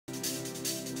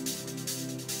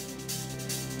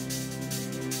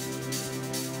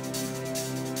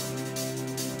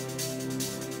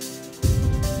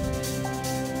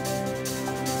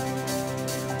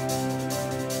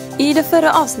I det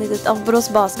förra avsnittet av Borås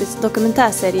Baskets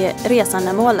dokumentärserie Resan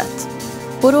är målet.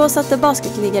 Borås satte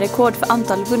basketligarekord för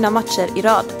antal vunna matcher i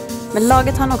rad. Men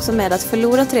laget hann också med att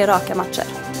förlora 3 raka matcher.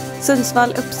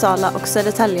 Sundsvall, Uppsala och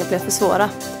Södertälje blev för svåra.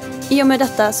 I och med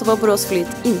detta så var Borås flyt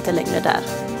inte längre där.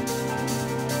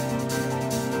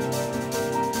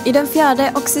 I den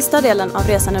fjärde och sista delen av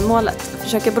Resan är målet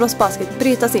försöker Borås Basket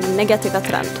bryta sin negativa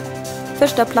trend.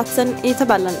 Första platsen i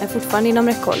tabellen är fortfarande inom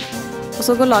räckhåll. Och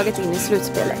så går laget in i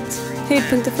slutspelet.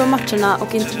 Höjdpunkter från matcherna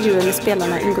och intervjuer med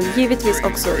spelarna ingår givetvis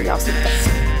också i avsnittet.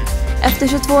 Efter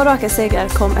 22 raka segrar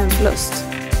kom en förlust.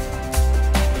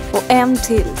 Och en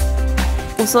till.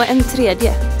 Och så en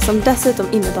tredje som dessutom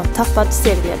innebar tappad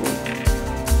serieledning.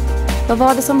 Vad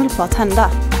var det som höll på att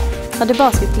hända? Hade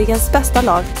basketligans bästa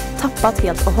lag tappat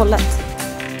helt och hållet?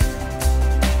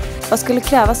 Vad skulle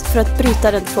krävas för att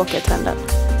bryta den tråkiga trenden?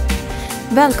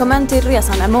 Välkommen till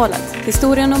Resan är målet.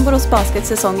 Historien om Borås Baskets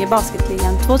säsong i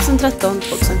basketligan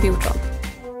 2013-2014.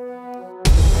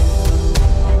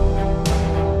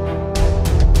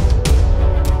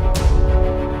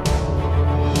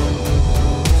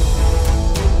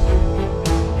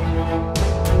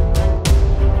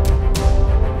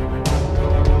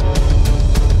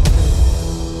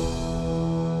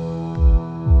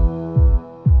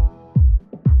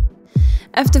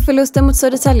 Efter förlusten mot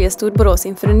Södertälje stod Borås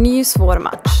inför en ny svår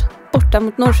match. Borta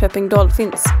mot Norrköping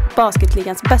Dolphins,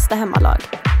 basketligans bästa hemmalag.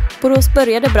 Borås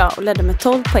började bra och ledde med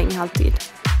 12 poäng i halvtid.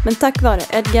 Men tack vare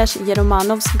Edgars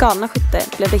Jeromanovs galna skytte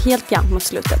blev det helt jämnt mot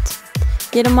slutet.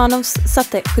 Jeromanovs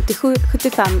satte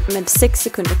 77-75 med 6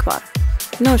 sekunder kvar.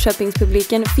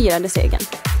 Norrköpingspubliken firade segern.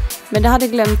 Men de hade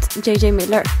glömt JJ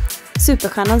Miller.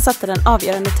 Superstjärnan satte den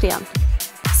avgörande trean.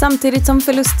 Samtidigt som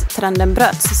förlusttrenden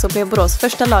bröts så blev Borås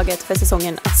första laget för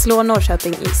säsongen att slå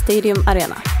Norrköping i Stadium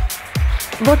Arena.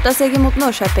 Bortaseger mot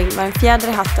Norrköping var en fjärde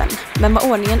i hatten, men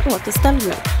var ordningen återställd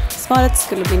nu? Svaret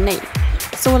skulle bli nej.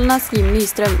 Solnas Jim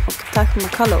Nyström och Taj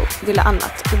McCullough ville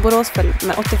annat och Borås föll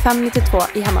med 85-92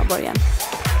 i hemmaborgen.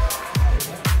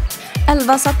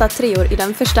 11 satta treor i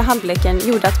den första halvleken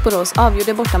gjorde att Borås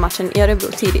avgjorde bortamatchen i Örebro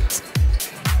tidigt.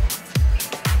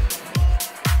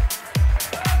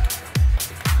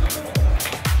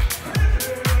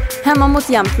 Hemma mot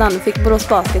Jämtland fick Borås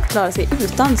Basket klara sig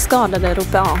utan skadade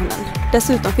Roope Ahonen.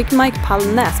 Dessutom fick Mike Pall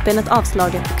näsbenet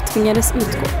avslaget och tvingades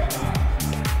utgå.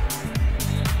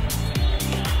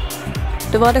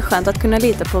 Då var det skönt att kunna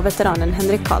lita på veteranen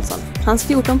Henrik Carlsson. Hans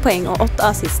 14 poäng och 8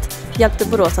 assist hjälpte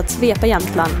Borås att svepa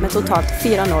Jämtland med totalt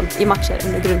 4-0 i matcher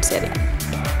under grundserien.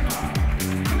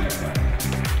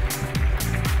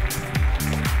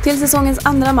 Till säsongens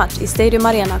andra match i Stadium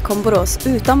Arena kom Borås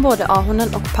utan både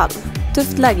Ahonen och Pall.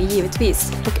 Tufft läge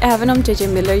givetvis, och även om JJ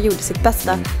Miller gjorde sitt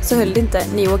bästa så höll det inte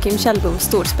när Joakim Kjellbom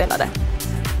storspelade.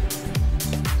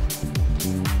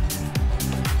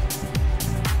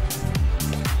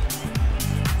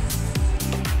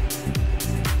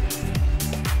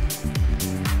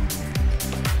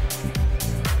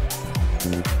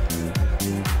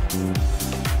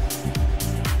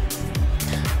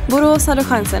 Borås hade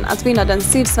chansen att vinna den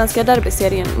sydsvenska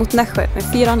derbyserien mot Nash med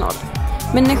 4-0.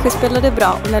 Men Nash spelade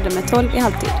bra och ledde med 12 i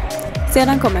halvtid.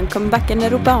 Sedan kom en comebacken när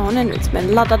Roope Ahonen ut med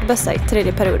en laddad bössa i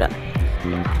tredje perioden.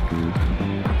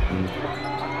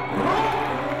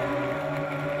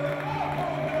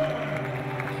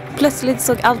 Plötsligt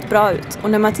såg allt bra ut och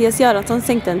när Mattias Göransson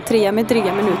sänkte en trea med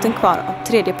dryga minuten kvar av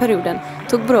tredje perioden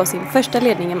tog Borås sin första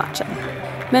ledning i matchen.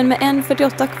 Men med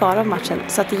 1:48 kvar av matchen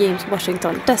satte James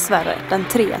Washington dessvärre den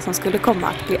trea som skulle komma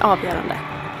att bli avgörande.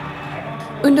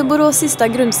 Under Borås sista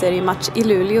grundseriematch i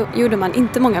Luleå gjorde man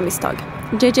inte många misstag.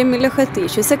 JJ Miller skötte i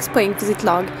 26 poäng för sitt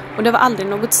lag och det var aldrig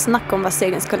något snack om vad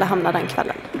segern skulle hamna den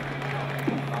kvällen.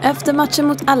 Efter matchen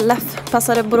mot LF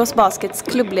passade Borås Baskets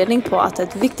klubbledning på att ta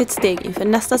ett viktigt steg inför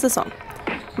nästa säsong.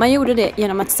 Man gjorde det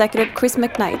genom att säkra upp Chris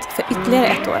McKNIGHT för ytterligare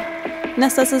 1 år.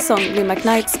 Nästa säsong blir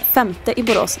McKNIGHTs 5:e i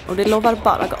Borås och det lovar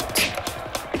bara gott.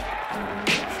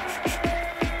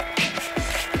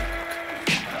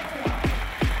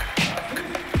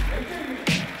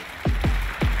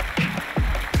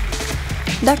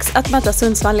 Dags att möta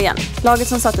Sundsvall igen, laget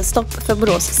som satte stopp för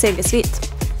Borås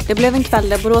segersvit. Det blev en kväll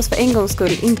där Borås för en gångs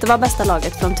skull inte var bästa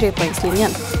laget från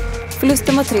 3-poängslinjen.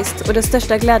 Förlusten var trist och det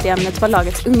största glädjeämnet var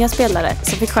lagets unga spelare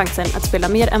som fick chansen att spela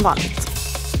mer än vanligt.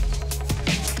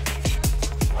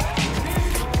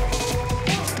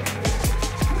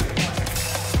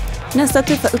 Nästa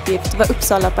tuffa uppgift var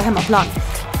Uppsala på hemmaplan.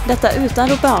 Detta utan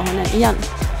Roope Ahonen igen.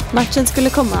 Matchen skulle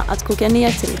komma att koka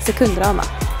ner till sekunddrama.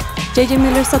 JJ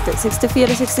Miller satte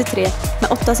 64-63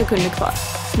 med 8 sekunder kvar.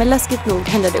 Men läskigt nog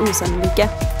hände det osannolika.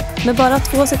 Med bara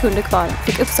 2 sekunder kvar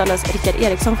fick Uppsalas Rickard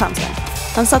Eriksson chansen.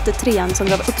 Han satte trean som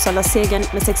gav Uppsala segern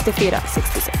med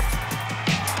 64-66.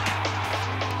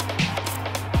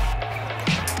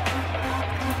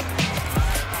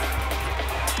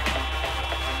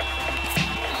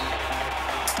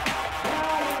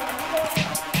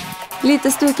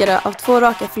 Lite stukade av 2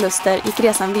 raka förluster gick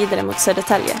Resan vidare mot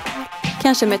Södertälje.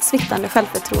 Kanske med ett sviktande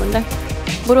självförtroende.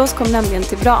 Borås kom nämligen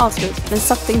till bra avslut men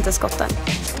satte inte skotten.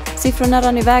 Siffrorna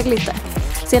rann iväg lite.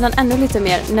 Sedan ännu lite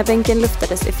mer när bänken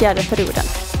luftades i fjärde perioden.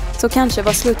 Så kanske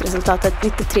var slutresultatet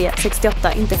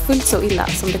 93-68 inte fullt så illa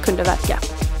som det kunde verka.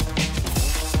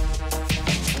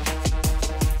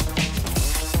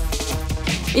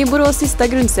 I Borås sista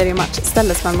grundseriematch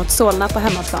ställdes man mot Solna på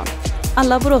hemmaplan.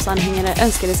 Alla Borås-anhängare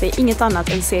önskade sig inget annat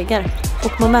än seger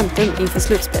och momentum inför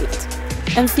slutspelet.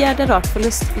 En fjärde rak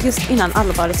förlust just innan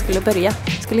allvaret skulle börja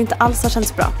skulle inte alls ha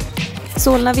känts bra.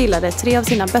 Solna vilade 3 av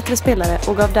sina bättre spelare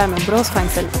och gav därmed Borås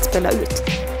chansen att spela ut.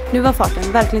 Nu var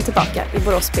farten verkligen tillbaka i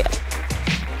Borås spel.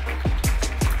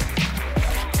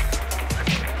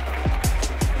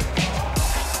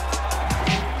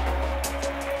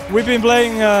 We've been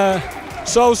playing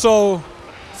so-so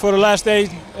for the last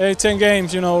 8-10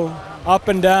 games, you know, up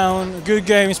and down, good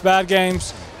games, bad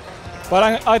games. But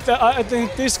I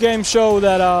think this game showed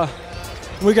that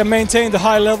we can maintain the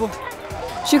high level.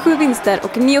 27 vinster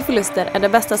och 9 förluster är det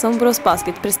bästa som Borås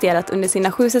Basket presterat under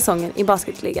sina 7 säsonger i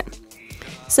basketligan.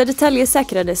 Södertälje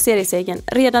säkrade seriesegern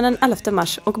redan den 11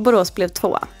 mars och Borås blev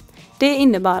 2. Det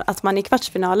innebar att man i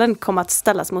kvartsfinalen kom att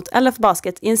ställas mot LF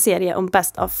Basket i en serie om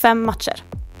bäst av 5 matcher.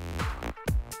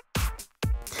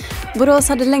 Borås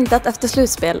hade längtat efter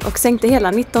slutspel och sänkte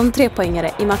hela 19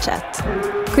 trepoängare i match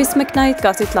 1. McKNIGHT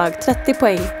gav sitt lag 30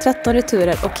 poäng, 13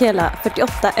 returer och hela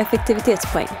 48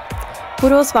 effektivitetspoäng.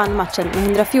 Borås vann matchen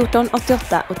med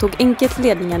 114-88 och tog enkelt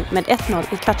ledningen med 1-0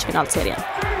 i kvartsfinalserien.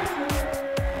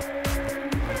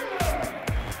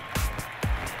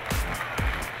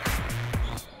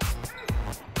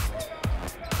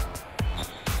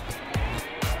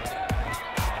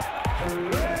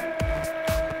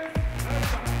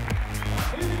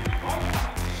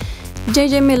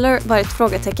 JJ Miller var ett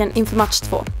frågetecken inför match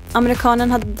 2.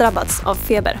 Amerikanen hade drabbats av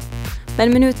feber.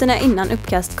 Men minuterna innan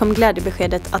uppkast kom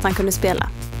glädjebeskedet att han kunde spela.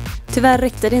 Tyvärr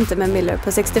räckte det inte med Miller på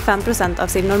 65% av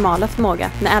sin normala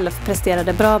förmåga när LF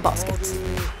presterade bra basket.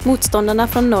 Motståndarna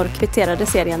från norr kvitterade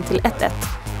serien till 1-1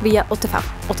 via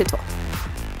 85-82.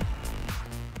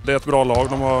 Det är ett bra lag,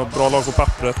 de har bra lag på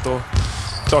pappret och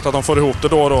klart att de får ihop det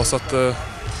då så att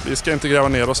vi ska inte gräva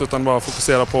ner oss utan bara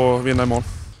fokusera på att vinna imorgon.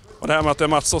 Och det här med att det är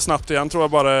match så snabbt igen tror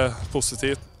jag bara är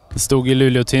positivt. Det stod i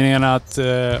Luleå-tidningarna att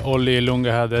Olli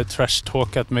Lunga hade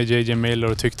trash-talkat med JJ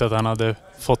Miller och tyckte att han hade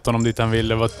fått honom dit han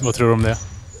ville. Vad tror du om det?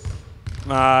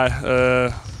 Nej,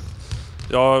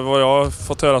 vad jag har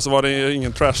fått höra så var det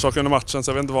ingen trash-talk under matchen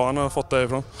så jag vet inte var han har fått det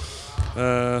ifrån.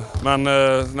 Men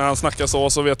när han snackar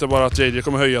så vet jag bara att JJ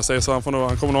kommer höja sig så han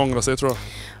kommer nog ångra sig tror jag.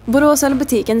 Borås höll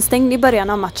butiken stängd i början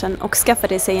av matchen och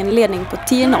skaffade sig en ledning på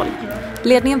 10-0.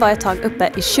 Ledningen var ett tag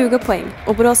uppe i 20 poäng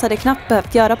och Borås hade knappt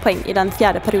behövt göra poäng i den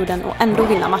fjärde perioden och ändå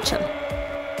vinna matchen.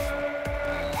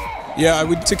 Yeah,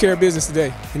 we took care of business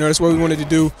today. You know, that's what we wanted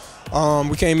to do.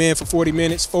 We came in for 40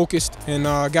 minutes, focused,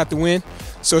 and got the win.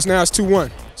 So now it's 2-1.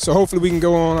 So hopefully we can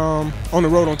go on the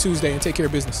road on Tuesday and take care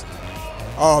of business.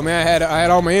 Oh man, I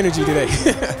had all my energy today.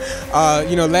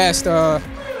 You know,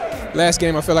 last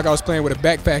game I felt like I was playing with a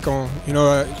backpack on. You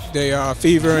know, the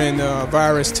fever and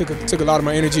virus took a lot of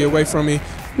my energy away from me.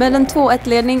 Med en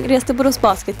 2-1-ledning reste Borås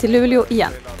Basket till Luleå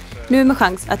igen. Nu med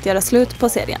chans att göra slut på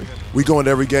serien. We go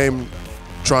into every game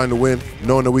trying to win,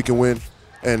 knowing that we can win.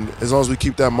 And as long as we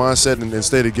keep that mindset and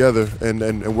stay together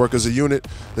and work as a unit,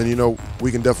 then you know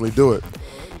we can definitely do it.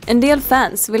 En del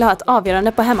fans vill ha ett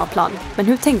avgörande på hemmaplan, men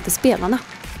hur tänkte spelarna?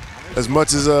 As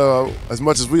much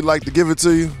as we'd like to give it to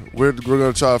you, we're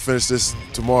going to try to finish this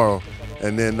tomorrow,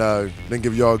 and then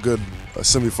give y'all a good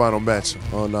semifinal match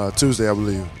on Tuesday, I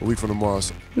believe, a week from tomorrow.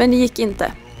 Men det gick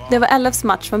inte. Det var LFs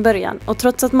match från början och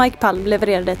trots att Mike Palm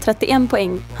levererade 31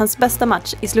 poäng, hans bästa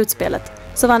match i slutspelet,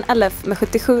 så vann LF med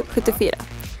 77-74.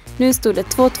 Nu stod det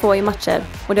 2-2 i matcher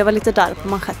och det var lite där på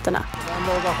manschetterna. Han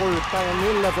vågar skjuta och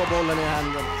Miller får bollen i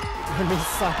handen.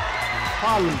 Missa.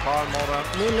 Palm.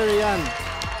 Miller igen.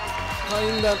 Ta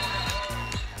in den.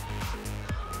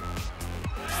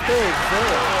 Stegfel.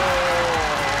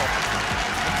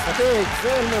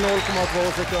 Stegfel med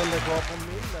 0,2 sekunder kvar på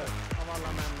Miller.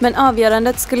 Men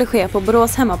avgörandet skulle ske på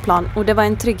Borås hemmaplan och det var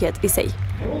en trygghet i sig.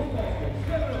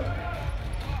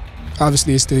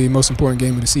 Obviously, it's the most important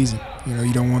game of the season. You know,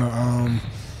 you don't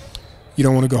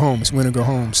want to go home. It's win or go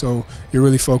home. So you're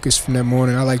really focused from that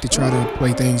morning. I like to try to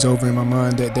play things over in my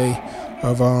mind that day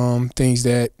of things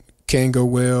that can go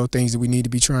well, things that we need to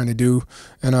be trying to do,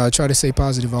 and try to stay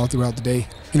positive all throughout the day.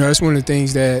 You know, that's one of the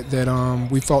things that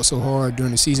we fought so hard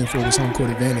during the season for was home court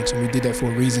advantage, and we did that for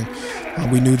a reason.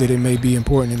 We knew that it may be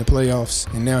important in the playoffs,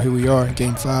 and now here we are,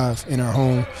 Game 5 in our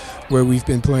home, where we've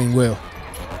been playing well.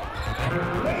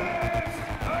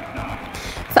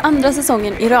 För andra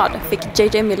säsongen i rad fick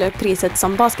JJ Miller priset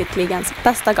som basketligans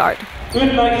bästa guard.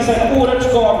 Utmärkelsen årets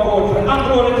guardboard för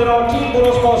andra året i rad till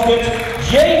Borås Baskets,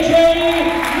 JJ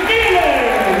Miller!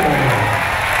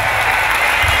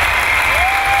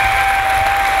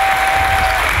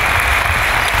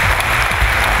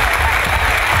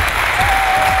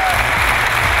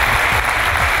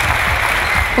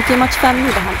 Och i match 5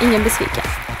 gjorde han ingen besviken.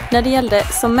 När det gällde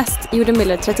som mest gjorde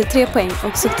Miller 33 poäng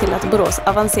och såg till att Borås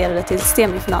avancerade till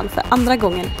semifinal för andra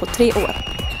gången på 3 år.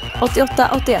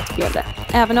 88-81 blev det,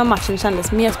 även om matchen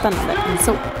kändes mer spännande än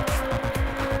så.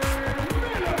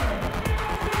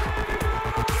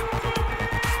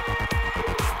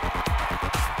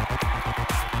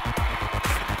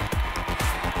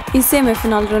 I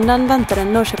semifinalrundan väntade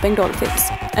Norrköping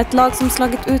Dolphins, ett lag som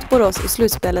slagit ut Borås i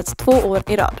slutspelet 2 år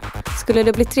i rad. Skulle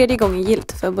det bli 3:e gången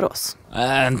gilt för Borås?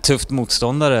 En tufft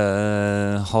motståndare,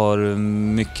 har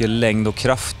mycket längd och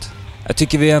kraft. Jag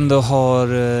tycker vi ändå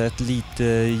har ett lite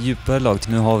djupare lag.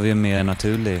 Nu har vi en mer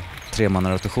naturlig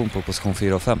 3-mannarotation på position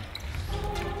 4 och 5.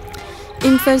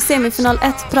 Inför semifinal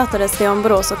 1 pratades det om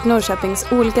Borås och Norrköpings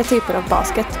olika typer av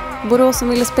basket. Borås som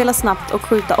ville spela snabbt och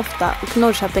skjuta ofta och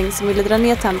Norrköping som ville dra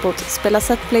ner tempot, spela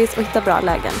setplays och hitta bra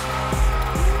lägen.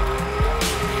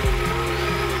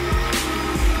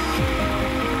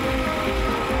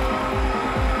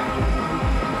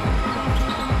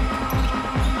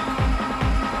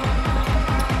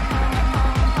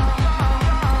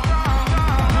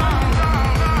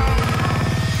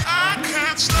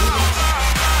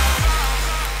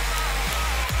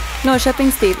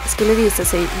 Norrköpings stil skulle visa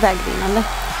sig vägvinnande.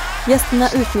 Gästerna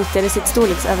utnyttjade sitt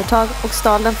storleksövertag och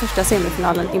stal den första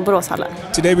semifinalen i Boråshallen.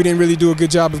 Today we didn't really do a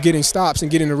good job of getting stops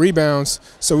and getting the rebounds,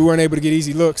 so we weren't able to get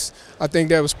easy looks. I think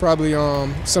that was probably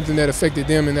something that affected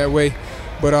them in that way.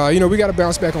 But you know, we got to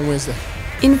bounce back on Wednesday.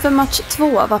 Inför match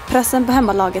 2 var pressen på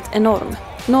hemmalaget enorm.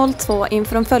 0-2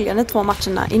 inför de följande 2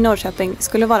 matcherna i Norrköping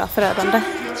skulle vara förödande.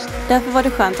 Därför var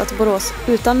det skönt att Borås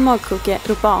utan magkoke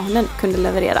Roope Ahonen kunde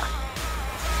leverera.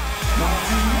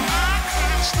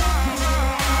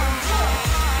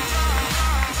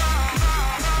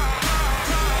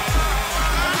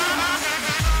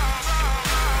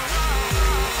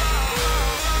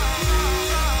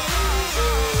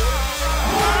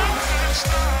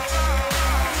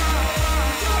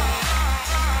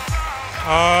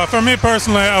 For me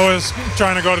personally, I was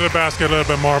trying to go to the basket a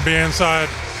little bit more, be inside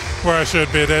where I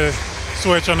should be. They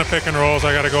switch on the pick and rolls.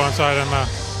 I got to go inside and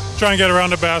try and get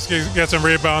around the basket, get some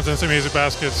rebounds and some easy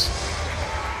baskets.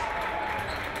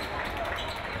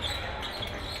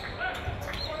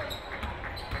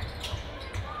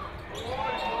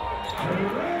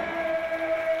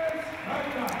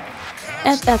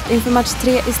 Inför match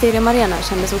 3 i Stadium Arena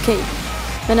kändes okej.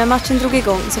 Men när matchen drog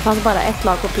igång så fanns bara ett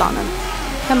lag på planen.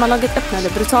 Hemmalaget öppnade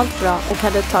brutalt bra och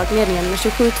hade tagit ledningen med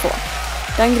 27-2.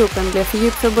 Den gropen blev för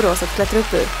djup för Borås att klättra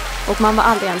upp ur och man var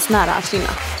aldrig ens nära att vinna.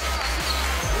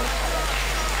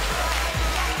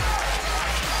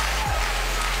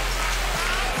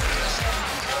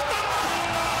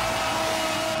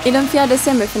 I den fjärde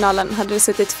semifinalen hade det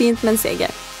suttit fint med en seger.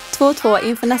 2-2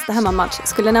 inför nästa hemmamatch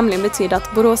skulle nämligen betyda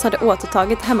att Borås hade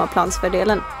återtagit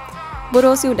hemmaplansfördelen.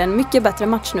 Borås gjorde en mycket bättre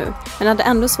match nu, men hade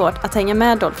ändå svårt att hänga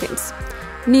med Dolphins.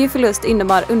 Ny förlust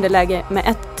innebar underläge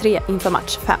med 1-3 inför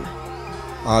match 5.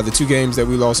 The 2 games that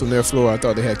we lost on their floor, I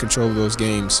thought they had control of those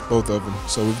games, both of them.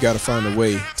 So we've got to find a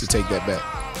way to take that back.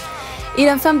 I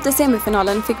den femte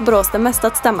semifinalen fick Borås det mesta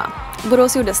att stämma.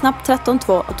 Borås gjorde snabbt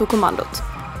 13-2 och tog kommandot.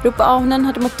 Roope Ahonen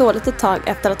hade mått dåligt ett tag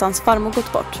efter att hans farmor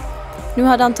gått bort. Nu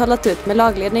hade han talat ut med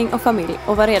lagledning och familj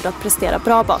och var redo att prestera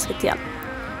bra basket igen.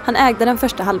 Han ägde den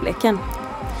första halvleken.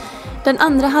 Den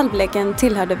andra halvleken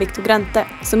tillhörde Victor Grönte,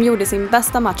 som gjorde sin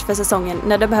bästa match för säsongen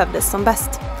när det behövdes som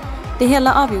bäst. Det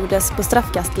hela avgjordes på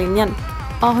straffkastlinjen.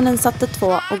 Ahonen satte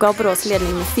 2 och gav Borås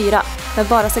ledning med 4, med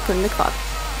bara sekunder kvar.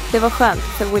 Det var skönt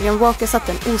för William Walker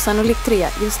satte en osannolik 3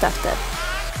 just efter.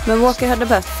 Men Walker hade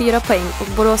behövt 4 poäng och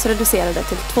Borås reducerade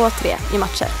till 2-3 i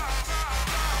matcher.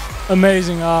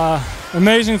 Amazing,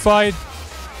 amazing fight,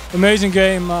 amazing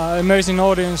game, amazing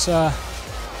audience.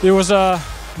 It was a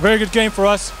very good game for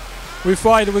us. We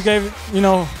fight, we gave,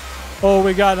 all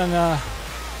we got, and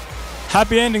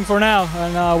happy ending for now.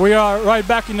 And we are right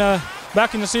back in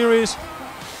the series,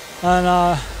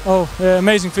 and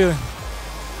amazing feeling.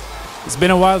 It's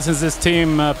been a while since this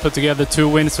team put together 2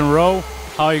 wins in a row.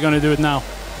 How are you going to do it now?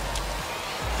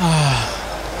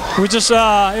 We just,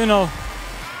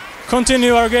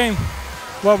 continue our game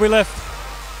where we left.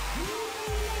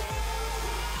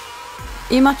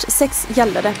 I match 6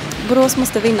 gällde det. Borås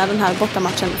måste vinna den här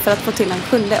bortamatchen för att få till en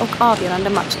 7:e och avgörande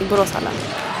match i Boråshallen.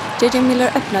 JJ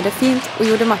Miller öppnade fint och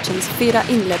gjorde matchens 4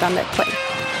 inledande poäng.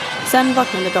 Sen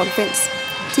vaknade Dolphins.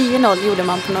 10-0 gjorde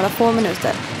man på några få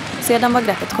minuter. Sedan var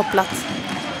greppet kopplat.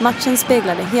 Matchen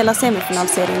speglade hela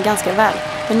semifinalserien ganska väl,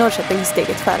 med Norrköping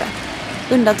steget före.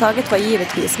 Undantaget var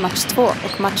givetvis match 2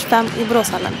 och match 5 i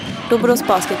Boråshallen, då Borås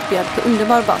Basket bjöd på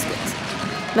underbar basket.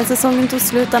 Men säsongen tog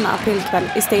slut denna aprilkväll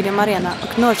i Stadium Arena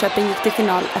och Norrköping gick till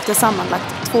final efter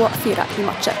sammanlagt 2-4 i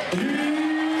matcher.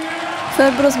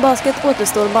 För Borås Basket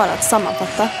återstår bara att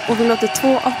sammanfatta och vi låter 2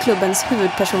 av klubbens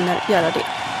huvudpersoner göra det.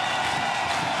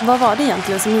 Vad var det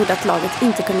egentligen som gjorde att laget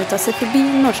inte kunde ta sig förbi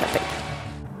Norrköping?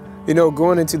 You know,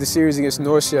 going into the series against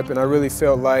Norrköping, I really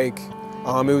felt like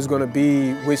it was going to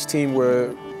be which team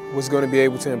was going to be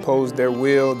able to impose their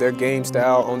will, their game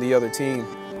style on the other team.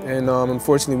 And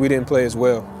unfortunately, we didn't play as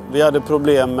well. Vi hade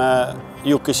problem med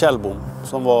Jocke Kjellbom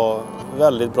som var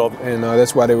väldigt bra. And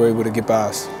that's why they were able to get by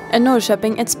us. Är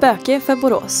Norrköping ett spöke för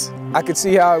Borås? I could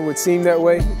see how it would seem that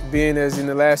way, being as in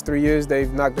the last 3 years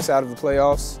they've knocked us out of the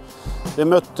playoffs. Vi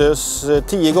möttes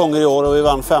 10 gånger i år och vi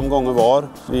vann 5 gånger var.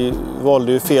 Vi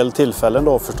valde ju fel tillfällen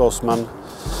då förstås, men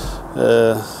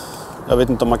jag vet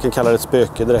inte om man kan kalla det ett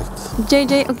spöke direkt.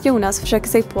 JJ och Jonas försöker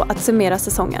sig på att summera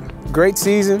säsongen. Great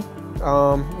season.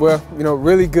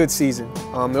 Really good season.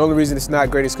 The only reason it's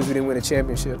not great is because we didn't win a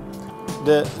championship.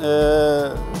 Det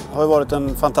har ju varit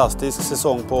en fantastisk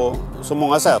säsong på så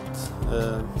många sätt.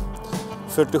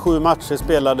 47 matcher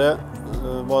spelade,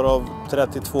 varav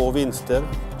 32 vinster.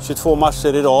 22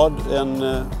 matcher i rad,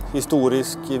 en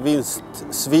historisk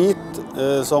vinstsvit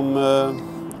som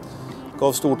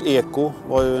gav stort eko,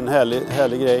 var ju en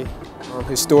härlig grej.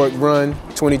 Historic run,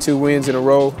 22 wins in a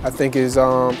row, I think is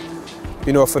a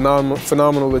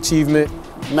phenomenal achievement.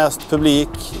 Mest publik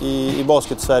i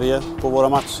Basket-Sverige på våra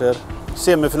matcher.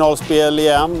 Semifinalspel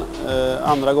igen,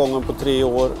 andra gången på 3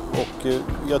 år, och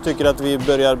jag tycker att vi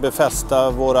börjar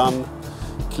befästa våran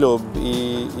klubb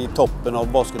i toppen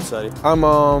av Basket-Sverige.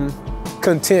 I'm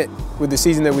content with the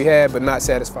season that we had, but not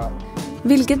satisfied.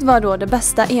 Vilket var då det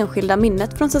bästa enskilda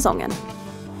minnet från säsongen?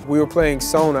 We were playing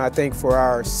Sona, I think, for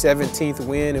our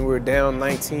 17th win, and we were down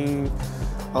 19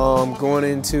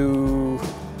 going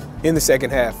in the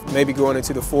second half, maybe going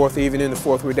into the fourth. Even in the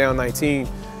fourth, we were down 19.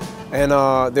 And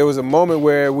there was a moment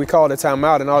where we called a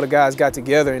timeout and all the guys got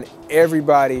together and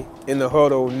everybody in the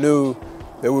huddle knew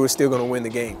that we were still going to win the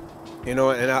game. You know,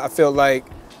 and I felt like,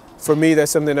 for me,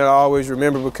 that's something that I always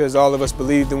remember because all of us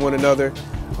believed in one another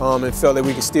and felt that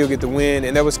we could still get the win.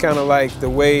 And that was kind of like the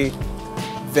way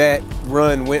that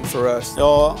run went for us.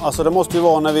 Ja, alltså det måste ju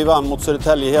vara när vi vann mot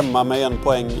Södertälje hemma med 1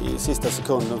 poäng i sista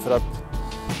sekunden, för att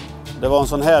det var en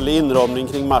sån härlig inramning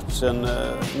kring matchen,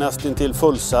 nästintill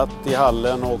fullsatt i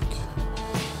hallen och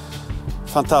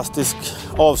fantastisk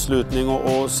avslutning,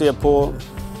 och se på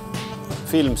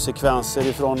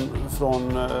filmsekvenser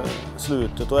från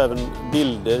slutet och även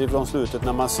bilder ifrån slutet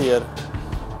när man ser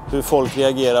hur folk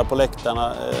reagerar på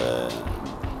läktarna.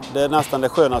 Det är nästan det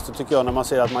skönaste tycker jag, när man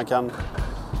ser att man kan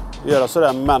göra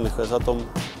sådär med människor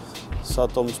så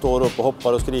att de står upp och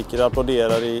hoppar och skriker och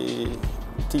applåderar i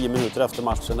 10 minuter efter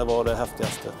matchen. Det var det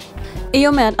häftigaste. I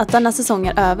och med att denna säsong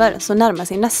är över så närmar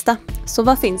sig nästa. Så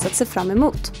vad finns att se fram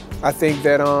emot? I think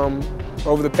that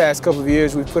over the past couple of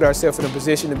years we've put ourselves in a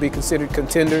position to be considered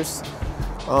contenders.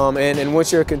 And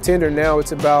once you're a contender now,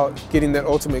 it's about getting that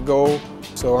ultimate goal.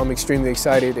 So I'm extremely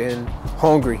excited and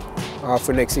hungry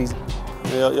for next season.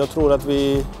 Jag tror att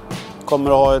vi kommer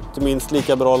att ha ett minst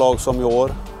lika bra lag som i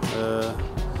år.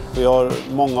 Vi har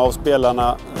många av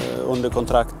spelarna under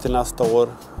kontrakt till nästa år.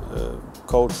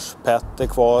 Coach Pat är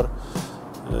kvar.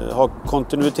 Har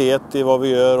kontinuitet i vad vi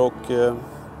gör, och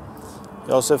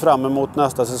jag ser fram emot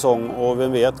nästa säsong, och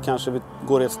vem vet, kanske vi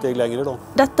går ett steg längre då.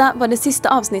 Detta var det sista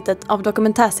avsnittet av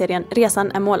dokumentärserien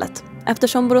Resan är målet.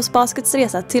 Eftersom Borås Baskets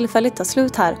resa tillfälligt tar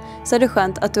slut här så är det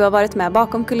skönt att du har varit med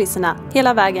bakom kulisserna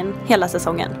hela vägen, hela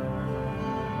säsongen.